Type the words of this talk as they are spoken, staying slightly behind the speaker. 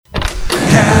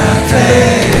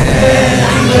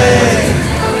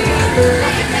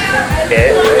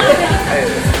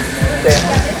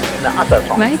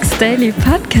Mike's Daily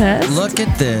Podcast. Look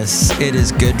at this. It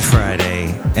is Good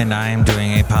Friday, and I am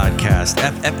doing a podcast.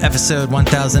 Episode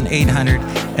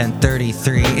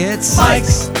 1833. It's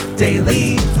Mike's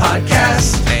Daily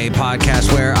Podcast. A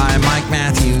podcast where I, Mike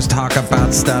Matthews, talk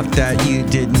about stuff that you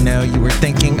didn't know you were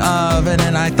thinking of, and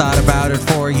then I thought about it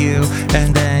for you,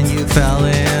 and then you fell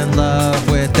in love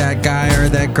with that guy or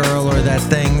that girl or that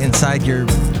thing inside your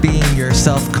being. You're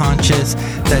self-conscious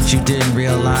that you didn't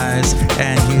realize,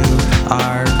 and you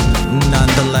are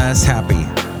nonetheless happy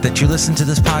that you listened to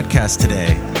this podcast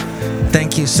today.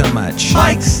 Thank you so much.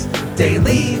 Mike's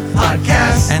Daily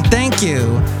Podcast. And thank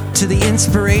you to the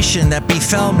inspiration that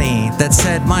befell me that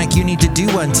said, Mike, you need to do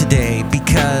one today,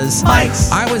 because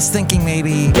Mike's I was thinking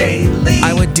maybe Daily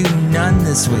I would do none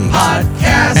this week.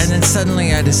 Podcast. And then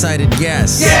suddenly I decided,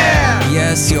 yes. Yeah.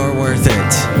 Yes, you're worth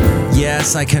it.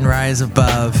 Yes, I can rise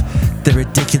above the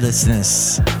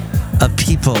ridiculousness of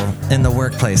people in the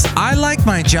workplace. I like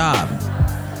my job.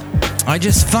 I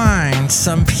just find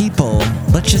some people,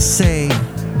 let's just say,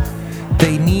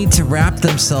 they need to wrap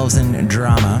themselves in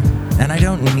drama, and I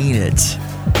don't need it.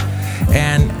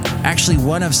 And actually,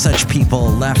 one of such people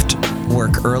left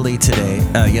work early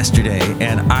yesterday,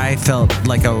 and I felt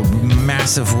like a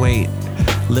massive weight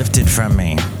lifted from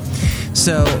me.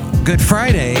 So, Good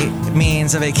Friday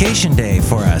means a vacation day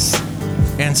for us.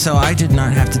 And so I did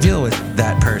not have to deal with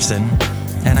that person,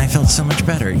 and I felt so much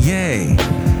better. Yay.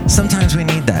 Sometimes we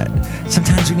need that.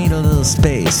 Sometimes we need a little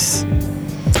space,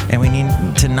 and we need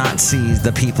to not see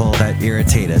the people that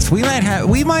irritate us. We might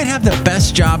have the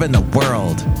best job in the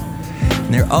world,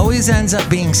 and there always ends up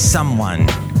being someone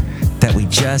that we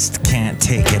just can't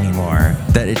take anymore,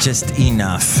 that it's just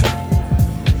enough.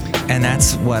 And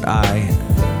that's what I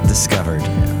discovered.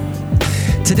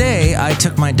 Today, I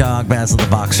took my dog, Basil the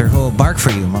Boxer, who will bark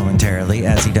for you momentarily,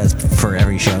 as he does for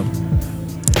every show.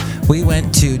 We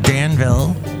went to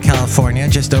Danville, California,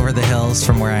 just over the hills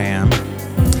from where I am.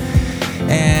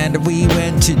 And we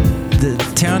went to the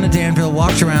town of Danville,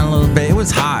 walked around a little bit. It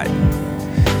was hot.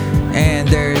 And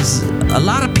there's a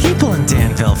lot of people in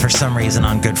Danville for some reason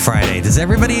on Good Friday. Does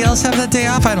everybody else have that day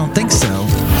off? I don't think so.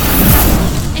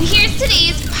 And here's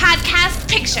today's podcast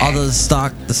picture. Although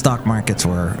the stock markets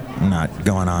were not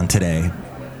going on today.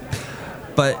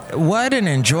 But what an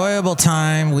enjoyable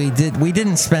time we did. We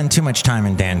didn't spend too much time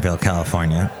in Danville,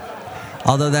 California.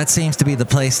 Although that seems to be the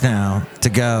place now to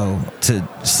go to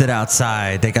sit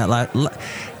outside. They got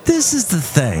this is the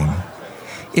thing.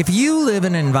 If you live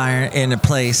in a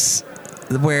place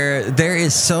where there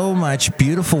is so much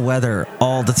beautiful weather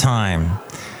all the time,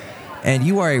 and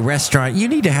you are a restaurant, you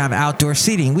need to have outdoor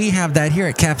seating. We have that here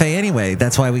at Cafe anyway.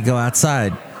 That's why we go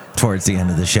outside towards the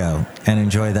end of the show and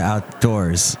enjoy the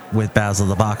outdoors with Basil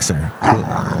the Boxer,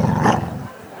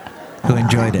 who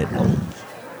enjoyed it.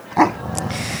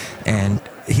 And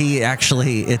he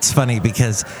actually, it's funny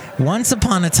because once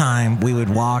upon a time, we would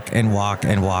walk and walk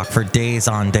and walk for days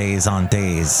on days on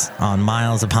days, on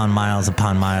miles upon miles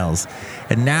upon miles.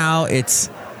 And now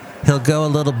he'll go a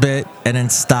little bit and then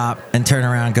stop and turn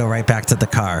around, go right back to the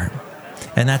car.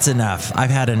 And that's enough.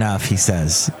 I've had enough, he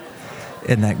says,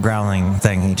 in that growling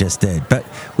thing he just did. But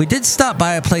we did stop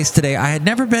by a place today I had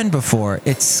never been before.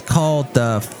 It's called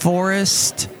the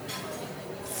Forest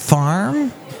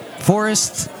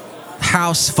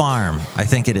House Farm, I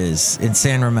think it is, in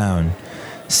San Ramon.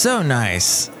 So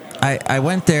nice. I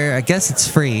went there. I guess it's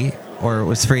free, or it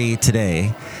was free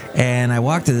today. And I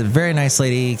walked to the very nice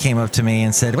lady, came up to me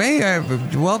and said, "Hey,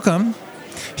 welcome."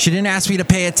 She didn't ask me to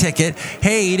pay a ticket.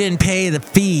 Hey, you didn't pay the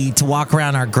fee to walk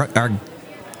around our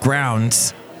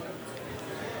grounds.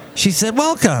 She said,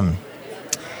 "Welcome.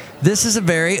 This is a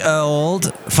very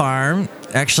old farm.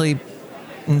 Actually,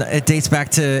 it dates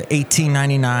back to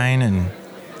 1899. And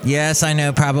yes, I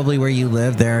know probably where you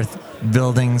live, there are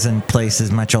buildings and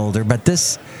places much older, but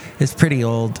this is pretty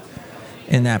old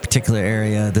in that particular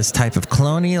area, this type of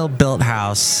colonial built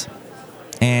house."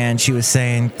 And she was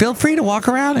saying, feel free to walk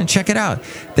around and check it out.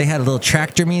 They had a little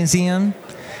tractor museum.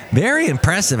 Very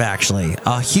impressive, actually.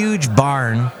 A huge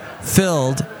barn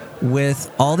filled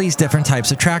with all these different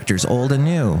types of tractors, old and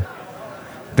new.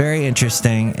 Very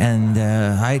interesting. And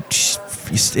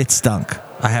it stunk.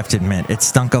 I have to admit, it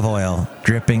stunk of oil,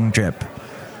 dripping drip.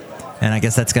 And I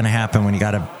guess that's going to happen when you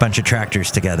got a bunch of tractors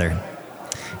together.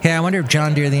 Hey, I wonder if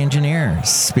John Deere, the engineer,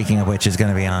 speaking of which, is going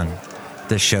to be on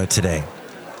this show today.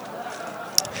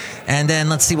 And then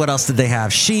let's see, what else did they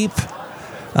have? Sheep,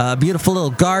 a beautiful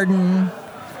little garden,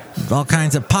 all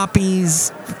kinds of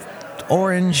poppies,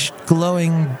 orange,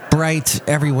 glowing bright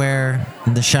everywhere,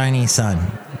 and the shiny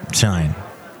sunshine.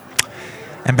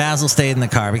 And Basil stayed in the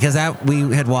car because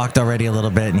we had walked already a little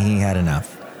bit and he had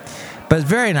enough. But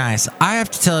very nice. I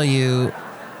have to tell you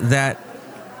that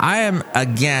I am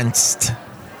against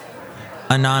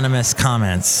anonymous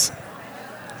comments.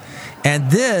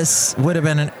 And this would have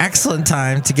been an excellent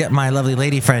time to get my lovely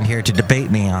lady friend here to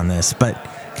debate me on this, but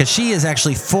because she is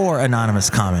actually for anonymous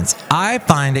comments. I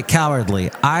find it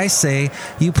cowardly. I say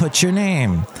you put your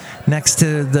name next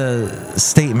to the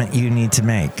statement you need to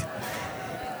make.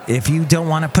 If you don't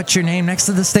want to put your name next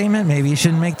to the statement, maybe you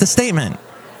shouldn't make the statement.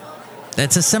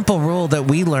 It's a simple rule that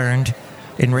we learned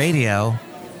in radio.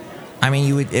 I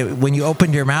mean, when you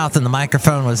opened your mouth and the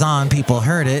microphone was on, people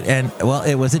heard it, and, well,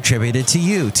 it was attributed to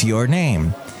you, to your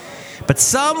name. But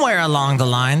somewhere along the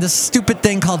line, this stupid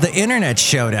thing called the internet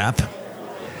showed up,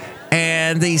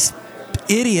 and these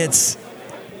idiots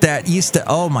that used to,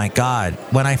 oh my God,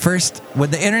 when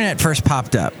the internet first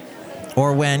popped up,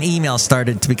 or when email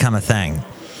started to become a thing,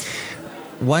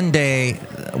 one day,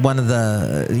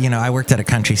 I worked at a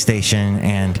country station,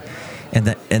 and in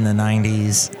the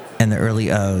 90s, in the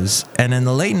early O's. And in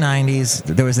the late 90s,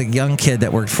 there was a young kid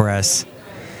that worked for us.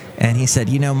 And he said,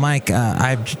 Mike,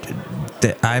 I'm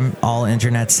all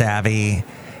internet savvy.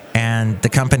 And the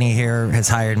company here has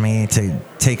hired me to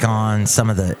take on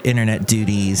some of the internet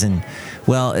duties. And,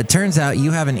 well, it turns out you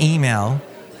have an email.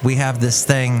 We have this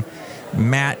thing,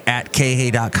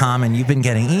 matt@khay.com, and you've been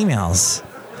getting emails.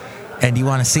 And you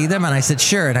want to see them? And I said,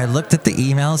 sure. And I looked at the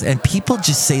emails, and people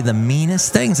just say the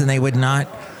meanest things, and I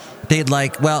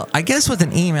guess with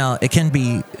an email, it can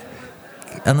be,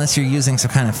 unless you're using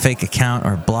some kind of fake account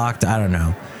or blocked, I don't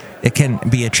know, it can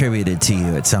be attributed to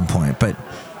you at some point. But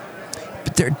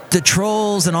the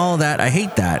trolls and all of that, I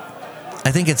hate that.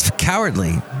 I think it's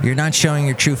cowardly. You're not showing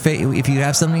your true face. If you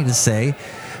have something to say,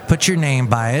 put your name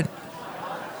by it.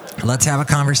 Let's have a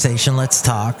conversation. Let's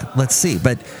talk. Let's see.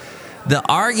 But the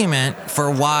argument for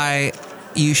why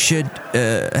you should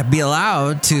be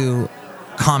allowed to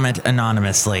comment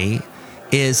anonymously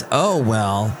is,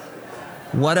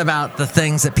 what about the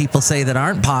things that people say that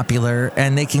aren't popular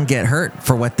and they can get hurt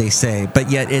for what they say,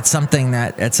 but yet it's something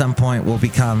that at some point will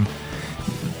become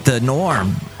the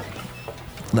norm.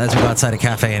 As we go outside a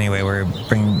cafe anyway, we're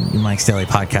bringing Mike's Daily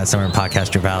Podcast over in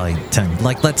Podcaster Valley.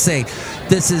 Let's say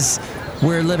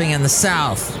we're living in the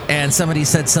South and somebody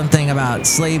said something about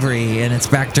slavery, and it's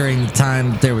back during the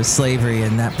time there was slavery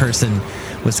and that person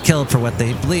was killed for what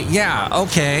they believe. Yeah,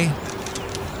 okay.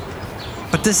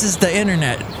 But this is the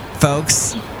internet,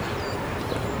 folks.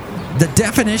 The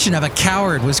definition of a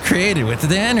coward was created with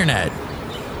the internet.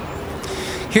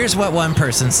 Here's what one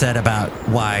person said about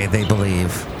why they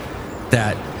believe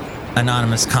that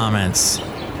anonymous comments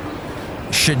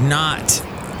should not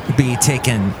be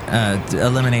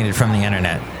eliminated from the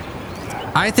internet.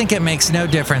 I think it makes no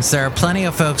difference. There are plenty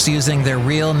of folks using their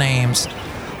real names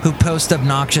who post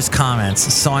obnoxious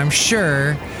comments, so I'm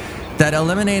sure that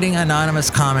eliminating anonymous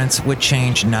comments would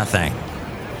change nothing.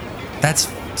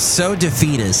 That's so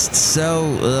defeatist,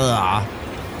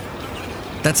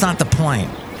 That's not the point.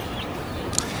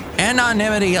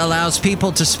 Anonymity allows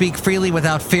people to speak freely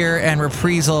without fear and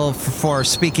reprisal for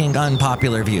speaking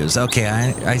unpopular views. Okay,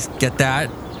 I get that.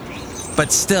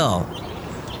 But still,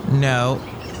 no.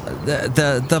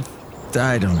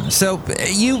 I don't know. So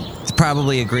you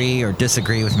probably agree or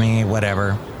disagree with me,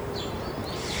 whatever.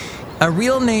 A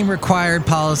real name required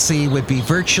policy would be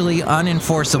virtually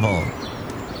unenforceable.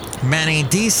 Many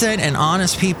decent and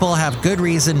honest people have good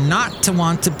reason not to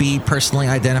want to be personally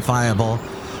identifiable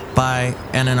by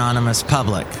an anonymous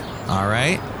public. All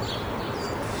right?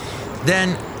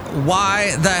 Then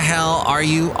why the hell are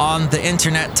you on the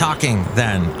internet talking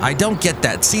then? I don't get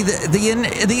that. See,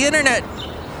 the internet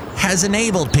has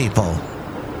enabled people.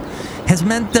 Has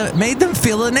made them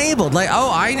feel enabled. Like,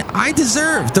 I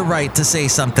deserve the right to say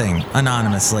something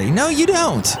anonymously. No, you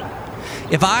don't.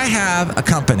 If I have a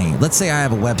company, let's say I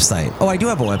have a website. Oh, I do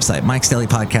have a website,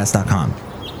 mikesdailypodcast.com.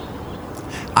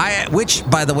 Which,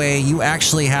 by the way, you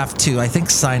actually have to, I think,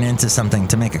 sign into something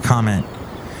to make a comment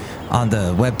on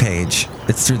the webpage.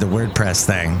 It's through the WordPress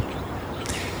thing.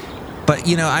 But,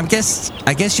 I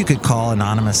guess you could call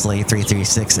anonymously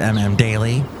 336MM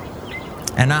Daily.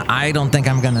 And I don't think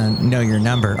I'm going to know your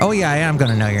number. Oh, yeah, I am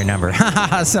going to know your number.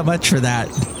 So much for that.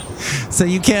 So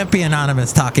you can't be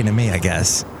anonymous talking to me, I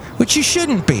guess. Which you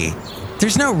shouldn't be.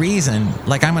 There's no reason,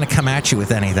 like, I'm going to come at you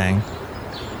with anything.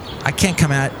 I can't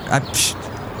come at...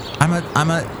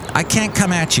 I can't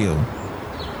come at you.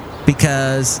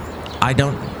 Because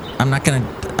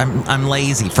I'm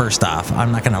lazy, first off.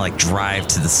 I'm not going to, drive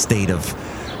to the state of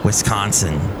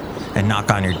Wisconsin and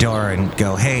knock on your door and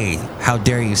go, hey, how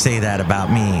dare you say that about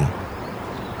me?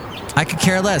 I could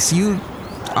care less. You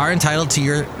are entitled to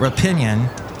your opinion,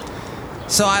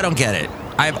 so I don't get it.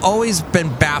 I've always been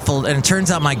baffled, and it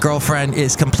turns out my girlfriend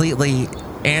is completely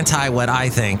anti what I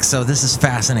think, so this is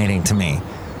fascinating to me.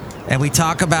 And we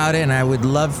talk about it, and I would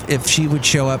love if she would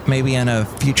show up maybe in a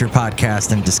future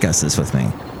podcast and discuss this with me.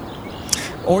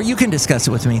 Or you can discuss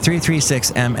it with me,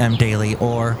 336MM Daily,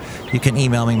 or you can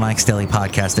email me,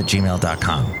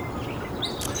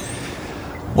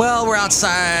 mikesdailypodcast@gmail.com. Well, we're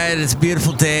outside, it's a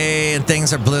beautiful day, and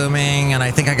things are blooming, and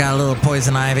I think I got a little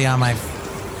poison ivy on my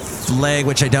leg,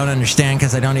 which I don't understand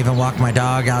because I don't even walk my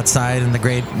dog outside in the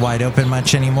great wide open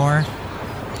much anymore.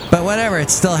 But whatever, it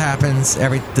still happens.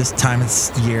 This time of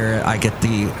year, I get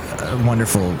the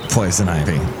wonderful poison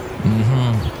ivy.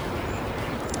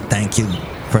 Thank you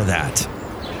for that.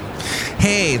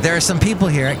 Hey, there are some people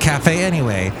here at Cafe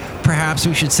Anyway. Perhaps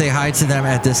we should say hi to them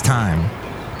at this time.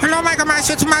 Hello, Michael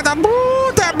Matthew, it's my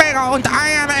Bruder and I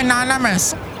am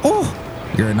anonymous. Oh,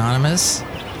 You're anonymous?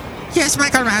 yes,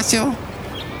 Michael Matthew.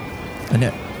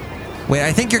 Wait,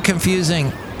 I think you're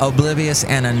confusing oblivious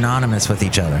and anonymous with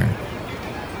each other.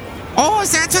 Oh,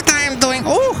 that's what I am doing.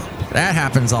 Oh, That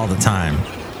happens all the time.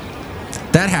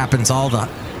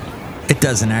 It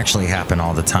doesn't actually happen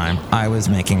all the time. I was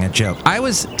making a joke. I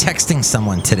was texting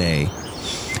someone today.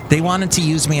 They wanted to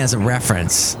use me as a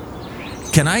reference.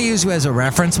 Can I use you as a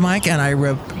reference, Mike? And I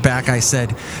wrote back, I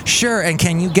said, sure, and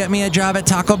can you get me a job at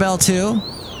Taco Bell too?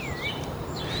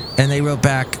 And they wrote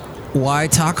back, why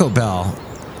Taco Bell? ?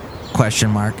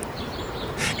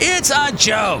 It's a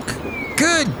joke.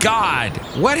 Good God.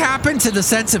 What happened to the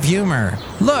sense of humor?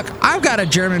 Look, I've got a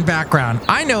German background.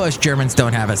 I know us Germans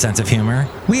don't have a sense of humor.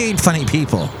 We ain't funny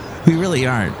people. We really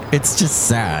aren't. It's just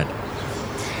sad.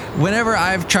 Whenever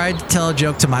I've tried to tell a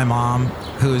joke to my mom,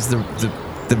 who's the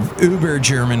uber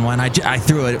German one, I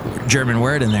threw a German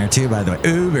word in there too, by the way.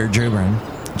 Uber German.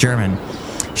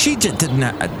 She just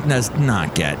does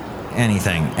not get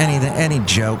anything, any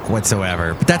joke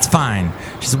whatsoever. But that's fine.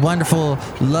 She's a wonderful,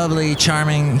 lovely,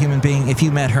 charming human being. If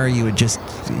you met her, you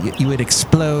would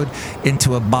explode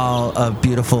into a ball of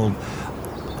beautiful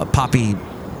poppy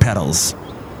petals.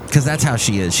 Because that's how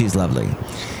she is. She's lovely.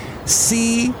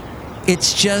 See,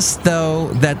 it's just, though,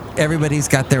 that everybody's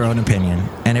got their own opinion.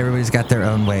 And everybody's got their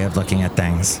own way of looking at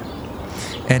things.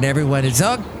 And everyone is,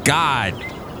 oh, God.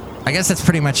 I guess that's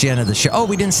pretty much the end of the show. Oh,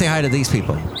 we didn't say hi to these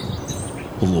people.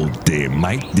 Hello there,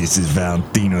 Mike. This is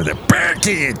Valentino, the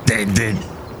party attendant.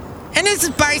 and this is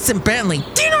Bryson Bentley.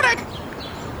 Do you know that?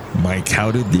 Mike,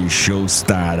 how did the show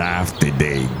start off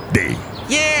today?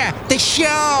 Yeah, the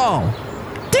show.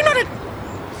 Do you know that?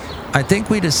 I think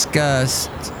we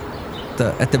discussed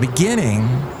at the beginning,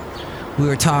 we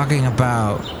were talking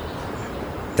about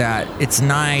that it's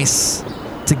nice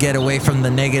to get away from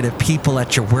the negative people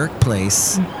at your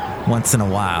workplace once in a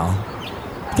while.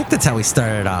 I think that's how we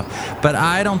started off. But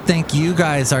I don't think you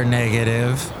guys are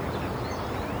negative.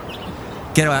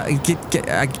 Get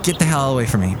the hell away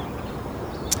from me.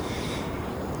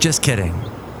 Just kidding.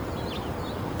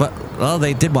 But, well,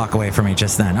 they did walk away from me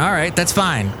just then. All right, that's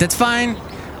fine. That's fine.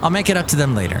 I'll make it up to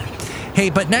them later. Hey,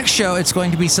 but next show, it's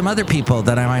going to be some other people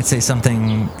that I might say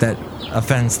something that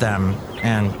offends them,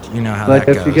 and you know how that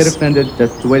goes. But if you get offended,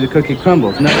 that's the way the cookie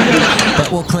crumbles. No.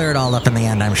 But we'll clear it all up in the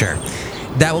end, I'm sure.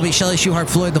 That will be Shelley Shuhart,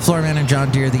 Floyd the Floorman, and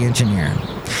John Deere the Engineer.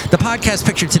 The podcast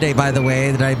picture today, by the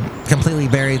way, that I completely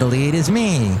buried the lead, is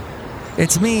me.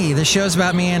 It's me. The show's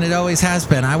about me, and it always has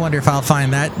been. I wonder if I'll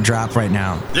find that drop right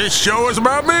now. This show is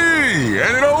about me,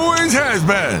 and it always has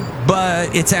been.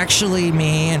 But it's actually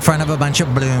me in front of a bunch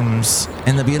of blooms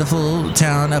in the beautiful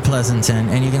town of Pleasanton,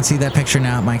 and you can see that picture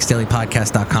now at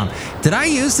mikesdailypodcast.com. Did I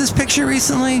use this picture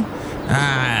recently?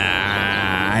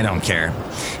 I don't care.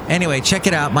 Anyway, check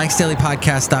it out,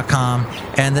 mikesdailypodcast.com,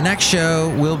 and the next show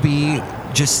will be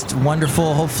just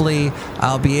wonderful. Hopefully,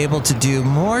 I'll be able to do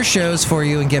more shows for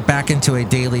you and get back into a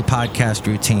daily podcast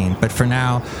routine. But for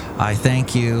now, I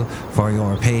thank you for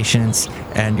your patience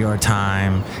and your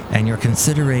time and your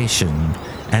consideration,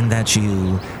 and that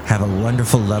you have a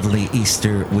wonderful, lovely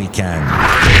Easter weekend.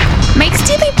 Mike's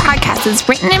Daily Podcast is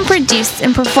written and produced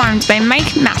and performed by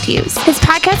Mike Matthews. His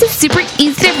podcast is super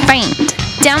easy to find.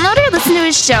 Download or listen to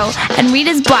his show and read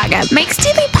his blog at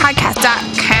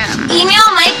mikesdailypodcast.com. Email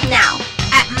Mike now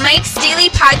at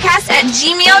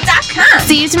mikesdailypodcast@gmail.com.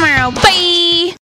 See you tomorrow. Bye!